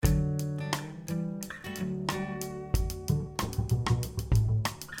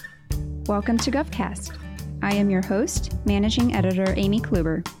Welcome to GovCast. I am your host, Managing Editor Amy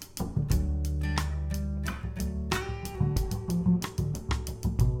Kluber.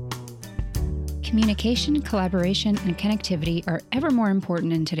 Communication, collaboration, and connectivity are ever more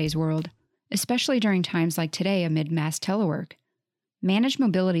important in today's world, especially during times like today amid mass telework. Managed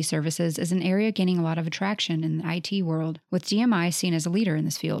mobility services is an area gaining a lot of attraction in the IT world, with DMI seen as a leader in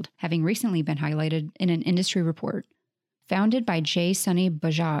this field, having recently been highlighted in an industry report. Founded by J. Sunny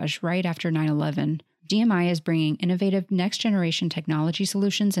Bajaj right after 9/11, DMI is bringing innovative next-generation technology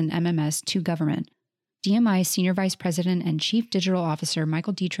solutions and MMS to government. DMI's Senior Vice President and Chief Digital Officer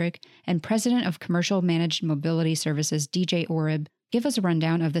Michael Dietrich and President of Commercial Managed Mobility Services DJ Orib give us a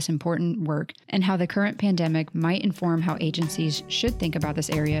rundown of this important work and how the current pandemic might inform how agencies should think about this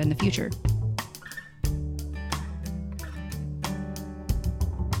area in the future.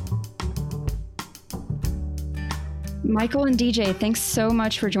 Michael and DJ, thanks so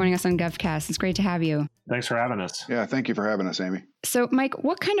much for joining us on GovCast. It's great to have you. Thanks for having us. Yeah, thank you for having us, Amy. So, Mike,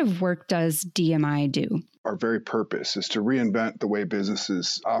 what kind of work does DMI do? Our very purpose is to reinvent the way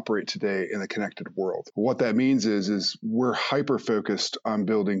businesses operate today in the connected world. What that means is we're hyper-focused on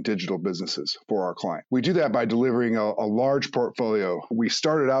building digital businesses for our client. We do that by delivering a large portfolio. We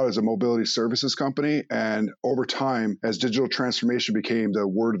started out as a mobility services company, and over time, as digital transformation became the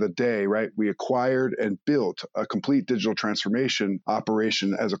word of the day, right, we acquired and built a complete digital transformation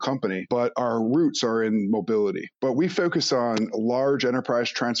operation as a company, but our roots are in mobility. But we focus on large enterprise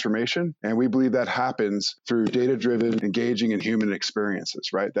transformation, and we believe that happens through data-driven, engaging, and human experiences,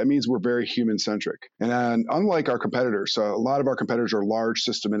 right? That means we're very human-centric. And unlike our competitors, a lot of our competitors are large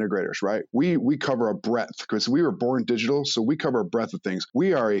system integrators, right? We cover a breadth because we were born digital, so we cover a breadth of things.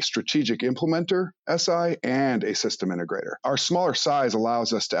 We are a strategic implementer, SI, and a system integrator. Our smaller size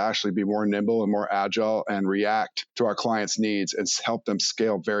allows us to actually be more nimble and more agile and react to our clients' needs and help them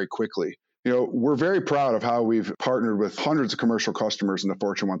scale very quickly. You know, we're very proud of how we've partnered with hundreds of commercial customers in the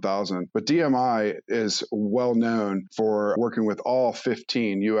Fortune 1000, but DMI is well known for working with all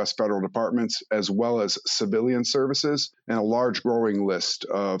 15 U.S. federal departments, as well as civilian services, and a large growing list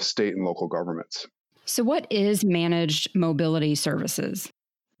of state and local governments. So what is managed mobility services?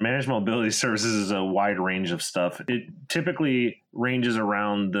 Managed mobility services is a wide range of stuff. It typically ranges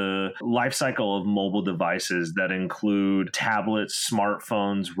around the life cycle of mobile devices that include tablets,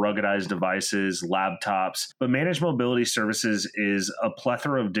 smartphones, ruggedized devices, laptops. But managed mobility services is a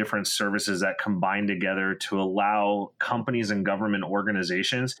plethora of different services that combine together to allow companies and government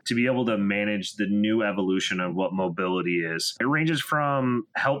organizations to be able to manage the new evolution of what mobility is. It ranges from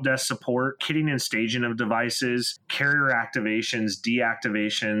help desk support, kitting and staging of devices, carrier activations,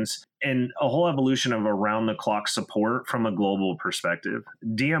 deactivations, and a whole evolution of around-the-clock support from a global perspective.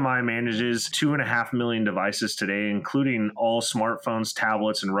 DMI manages 2.5 million devices today, including all smartphones,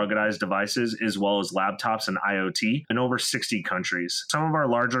 tablets, and ruggedized devices, as well as laptops and IoT, in over 60 countries. Some of our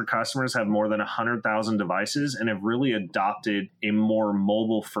larger customers have more than 100,000 devices and have really adopted a more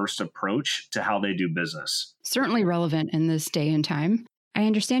mobile-first approach to how they do business. Certainly relevant in this day and time. I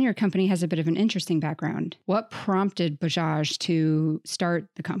understand your company has a bit of an interesting background. What prompted Bajaj to start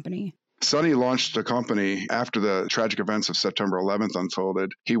the company? Sunny launched the company after the tragic events of September 11th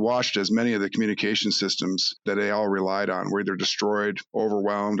unfolded. He watched as many of the communication systems that they all relied on were either destroyed,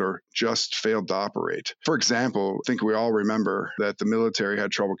 overwhelmed, or just failed to operate. For example, I think we all remember that the military had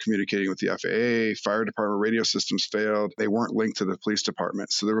trouble communicating with the FAA, fire department radio systems failed, they weren't linked to the police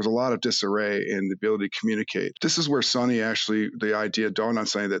department. So there was a lot of disarray in the ability to communicate. This is where Sunny the idea dawned on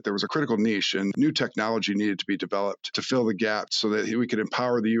Sunny that there was a critical niche and new technology needed to be developed to fill the gap so that we could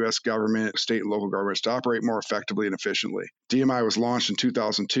empower the U.S. government, state and local governments to operate more effectively and efficiently. DMI was launched in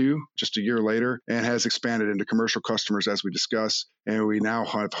 2002, just a year later, and has expanded into commercial customers as we discuss. And we now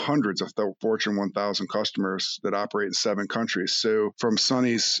have hundreds of the Fortune 1000 customers that operate in 7 countries. So from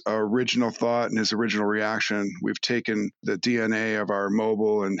Sunny's original thought and his original reaction, we've taken the DNA of our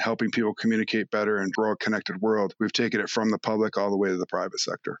mobile and helping people communicate better and grow a connected world. We've taken it from the public all the way to the private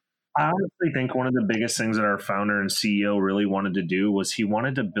sector. I honestly think one of the biggest things that our founder and CEO really wanted to do was he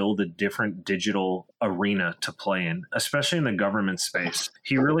wanted to build a different digital arena to play in, especially in the government space.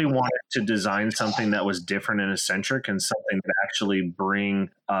 He really wanted to design something that was different and eccentric and something that actually bring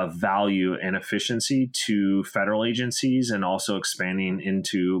value and efficiency to federal agencies and also expanding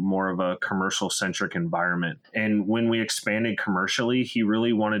into more of a commercial-centric environment. And when we expanded commercially, he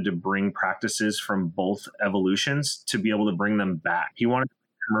really wanted to bring practices from both evolutions to be able to bring them back. He wanted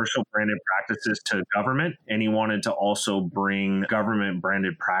commercial branded practices to government, and he wanted to also bring government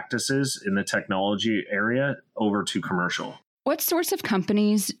branded practices in the technology area over to commercial. What sorts of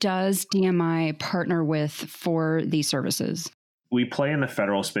companies does DMI partner with for these services? We play in the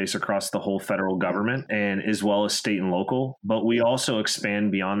federal space across the whole federal government and as well as state and local, but we also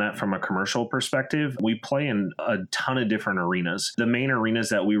expand beyond that from a commercial perspective. We play in a ton of different arenas. The main arenas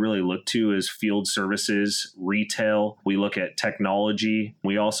that we really look to is field services, retail. We look at technology.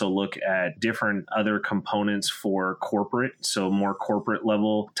 We also look at different other components for corporate, so more corporate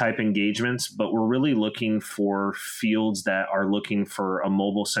level type engagements, but we're really looking for fields that are looking for a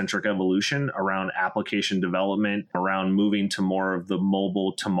mobile centric evolution around application development, around moving to more of the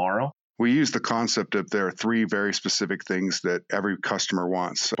mobile tomorrow. We use the concept of there are three very specific things that every customer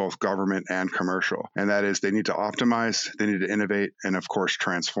wants, both government and commercial. And that is they need to optimize, they need to innovate, and of course,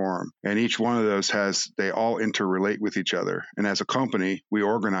 transform. And each one of those they all interrelate with each other. And as a company, we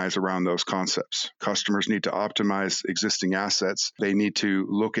organize around those concepts. Customers need to optimize existing assets. They need to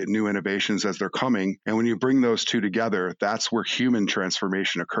look at new innovations as they're coming. And when you bring those two together, that's where human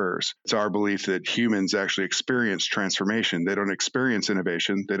transformation occurs. It's our belief that humans actually experience transformation. They don't experience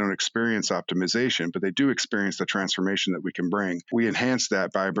innovation. They don't experience optimization, but they do experience the transformation that we can bring. We enhance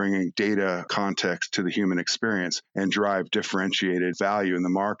that by bringing data context to the human experience and drive differentiated value in the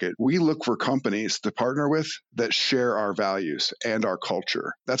market. We look for companies to partner with that share our values and our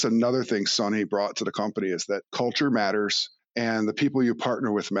culture. That's another thing Sunny brought to the company is that culture matters. And the people you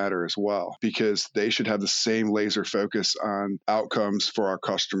partner with matter as well, because they should have the same laser focus on outcomes for our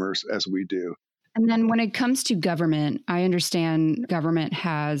customers as we do. And then when it comes to government, I understand government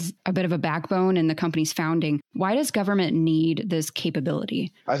has a bit of a backbone in the company's founding. Why does government need this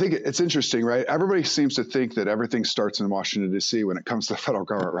capability? I think it's interesting, right? Everybody seems to think that everything starts in Washington, D.C. when it comes to the federal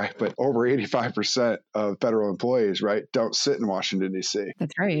government, right? But over 85% of federal employees, right, don't sit in Washington, D.C.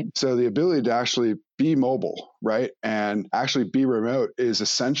 That's right. So the ability to actually be mobile, right, and actually be remote is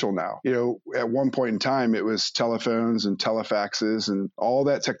essential now. At one point in time, it was telephones and telefaxes and all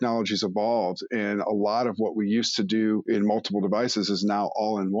that technology's evolved. And a lot of what we used to do in multiple devices is now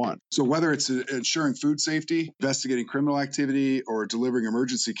all in one. So whether it's ensuring food safety, investigating criminal activity, or delivering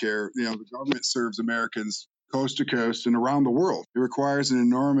emergency care, the government serves Americans coast to coast and around the world. It requires an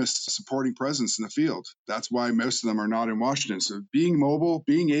enormous supporting presence in the field. That's why most of them are not in Washington. So being mobile,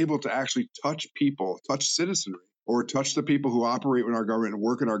 being able to actually touch people, touch citizenry, or touch the people who operate in our government and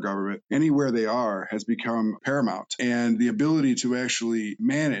work in our government anywhere they are has become paramount. And the ability to actually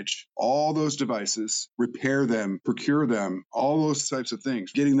manage all those devices, repair them, procure them, all those types of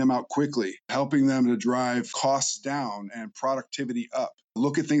things, getting them out quickly, helping them to drive costs down and productivity up.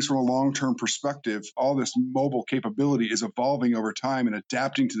 Look at things from a long-term perspective. All this mobile capability is evolving over time, and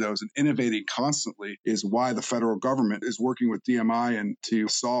adapting to those and innovating constantly is why the federal government is working with DMI and to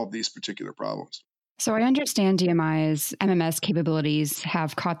solve these particular problems. So I understand DMI's MMS capabilities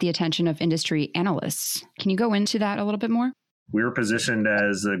have caught the attention of industry analysts. Can you go into that a little bit more? We were positioned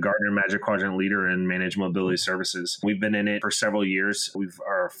as the Gartner Magic Quadrant leader in managed mobility services. We've been in it for several years. We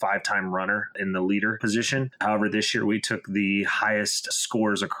are a 5-time runner in the leader position. However, this year we took the highest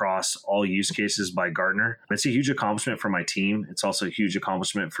scores across all use cases by Gartner. It's a huge accomplishment for my team. It's also a huge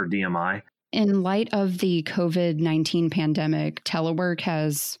accomplishment for DMI. In light of the COVID-19 pandemic, telework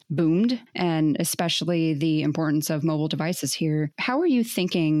has boomed, and especially the importance of mobile devices here. How are you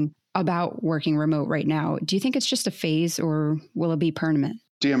thinking about working remote right now? Do you think it's just a phase, or will it be permanent?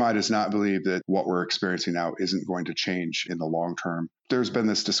 DMI does not believe that what we're experiencing now isn't going to change in the long term. There's been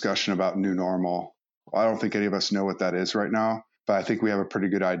this discussion about new normal. I don't think any of us know what that is right now, but I think we have a pretty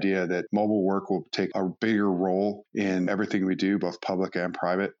good idea that mobile work will take a bigger role in everything we do, both public and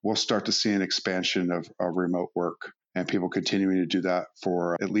private. We'll start to see an expansion of remote work, and people continuing to do that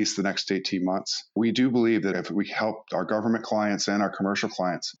for at least the next 18 months. We do believe that if we help our government clients and our commercial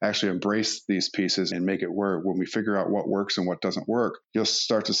clients actually embrace these pieces and make it work, when we figure out what works and what doesn't work, you'll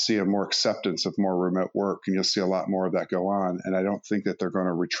start to see a more acceptance of more remote work, and you'll see a lot more of that go on. And I don't think that they're going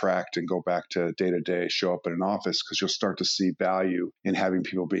to retract and go back to day-to-day, show up in an office, because you'll start to see value in having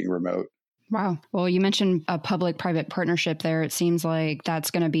people being remote. Wow. Well, you mentioned a public-private partnership there. It seems like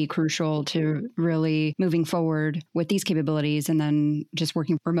that's going to be crucial to really moving forward with these capabilities and then just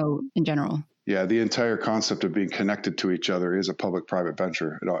working remote in general. Yeah, the entire concept of being connected to each other is a public-private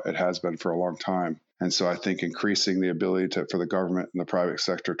venture. It has been for a long time. And so I think increasing the ability for the government and the private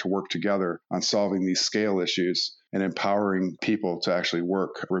sector to work together on solving these scale issues and empowering people to actually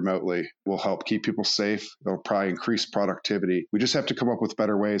work remotely will help keep people safe. It'll probably increase productivity. We just have to come up with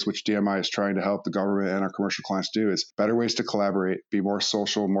better ways, which DMI is trying to help the government and our commercial clients do, is better ways to collaborate, be more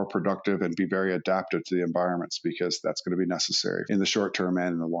social, more productive, and be very adaptive to the environments, because that's going to be necessary in the short term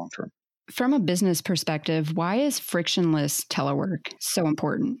and in the long term. From a business perspective, why is frictionless telework so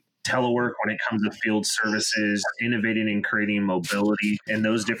important? Telework, when it comes to field services, innovating and creating mobility, and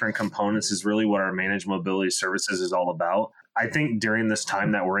those different components is really what our managed mobility services is all about. I think during this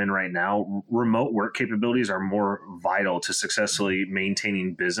time that we're in right now, remote work capabilities are more vital to successfully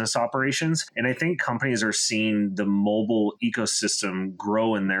maintaining business operations. And I think companies are seeing the mobile ecosystem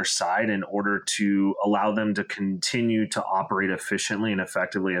grow in their side in order to allow them to continue to operate efficiently and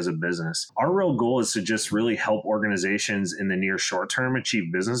effectively as a business. Our real goal is to just really help organizations in the near short term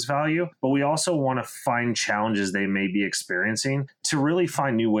achieve business value, but we also want to find challenges they may be experiencing to really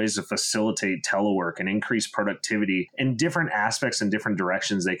find new ways to facilitate telework and increase productivity in different aspects and different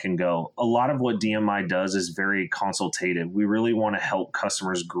directions they can go. A lot of what DMI does is very consultative. We really want to help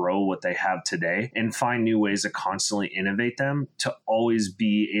customers grow what they have today and find new ways to constantly innovate them to always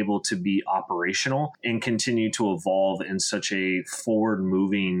be able to be operational and continue to evolve in such a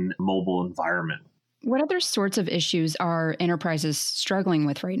forward-moving mobile environment. What other sorts of issues are enterprises struggling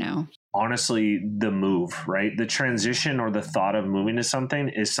with right now? Honestly, the move, right? The transition or the thought of moving to something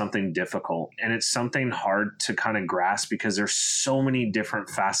is something difficult. And it's something hard to kind of grasp because there's so many different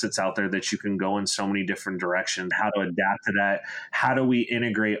facets out there that you can go in so many different directions. How to adapt to that? How do we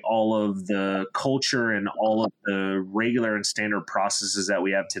integrate all of the culture and all of the regular and standard processes that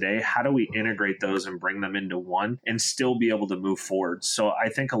we have today? How do we integrate those and bring them into one and still be able to move forward? So I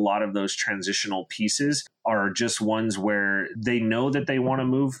think a lot of those transitional pieces are just ones where they know that they want to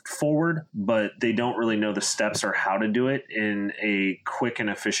move forward, but they don't really know the steps or how to do it in a quick and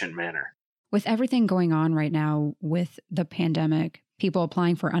efficient manner. With everything going on right now with the pandemic, people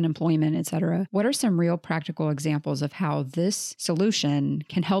applying for unemployment, et cetera, what are some real practical examples of how this solution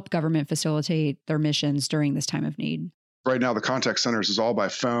can help government facilitate their missions during this time of need? Right now, the contact centers is all by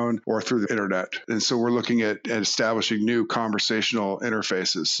phone or through the internet. And so we're looking at establishing new conversational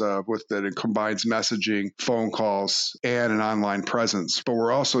interfaces with that it combines messaging, phone calls, and an online presence. But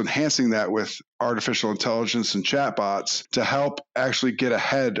we're also enhancing that with artificial intelligence and chatbots to help actually get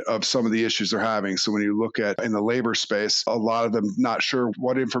ahead of some of the issues they're having. So when you look at in the labor space, a lot of them not sure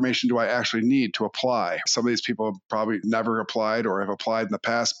what information do I actually need to apply. Some of these people have probably never applied or have applied in the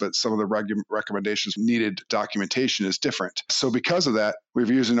past, but some of the recommendations needed documentation is different. So because of that,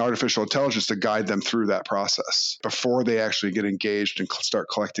 we're using artificial intelligence to guide them through that process before they actually get engaged and start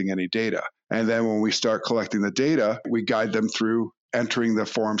collecting any data. And then when we start collecting the data, we guide them through entering the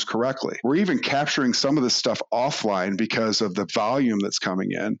forms correctly. We're even capturing some of this stuff offline because of the volume that's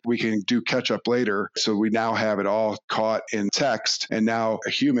coming in. We can do catch up later. So we now have it all caught in text, and now a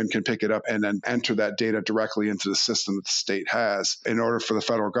human can pick it up and then enter that data directly into the system that the state has in order for the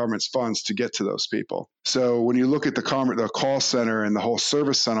federal government's funds to get to those people. So when you look at the call center and the whole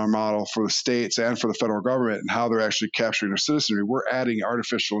service center model for the states and for the federal government and how they're actually capturing their citizenry, we're adding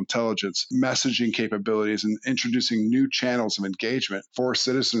artificial intelligence, messaging capabilities, and introducing new channels of engagement for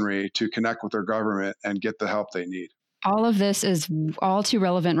citizenry to connect with their government and get the help they need. All of this is all too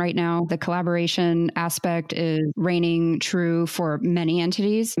relevant right now. The collaboration aspect is reigning true for many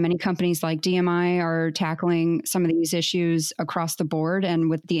entities. Many companies like DMI are tackling some of these issues across the board. And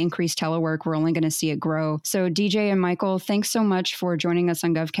with the increased telework, we're only going to see it grow. So DJ and Michael, thanks so much for joining us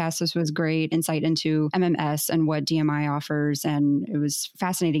on GovCast. This was great insight into MMS and what DMI offers. And it was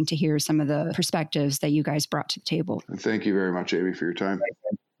fascinating to hear some of the perspectives that you guys brought to the table. And thank you very much, Amy, for your time.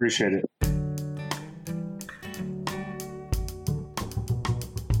 Appreciate it.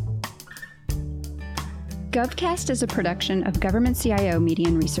 GovCast is a production of Government CIO Media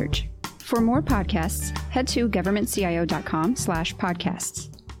and Research. For more podcasts, head to governmentcio.com/podcasts.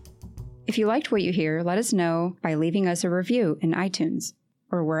 If you liked what you hear, let us know by leaving us a review in iTunes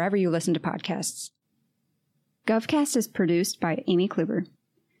or wherever you listen to podcasts. GovCast is produced by Amy Kluber.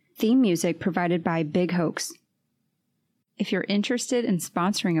 Theme music provided by Big Hoax. If you're interested in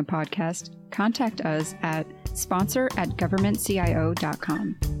sponsoring a podcast, contact us at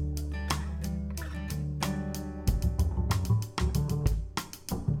sponsor@governmentcio.com.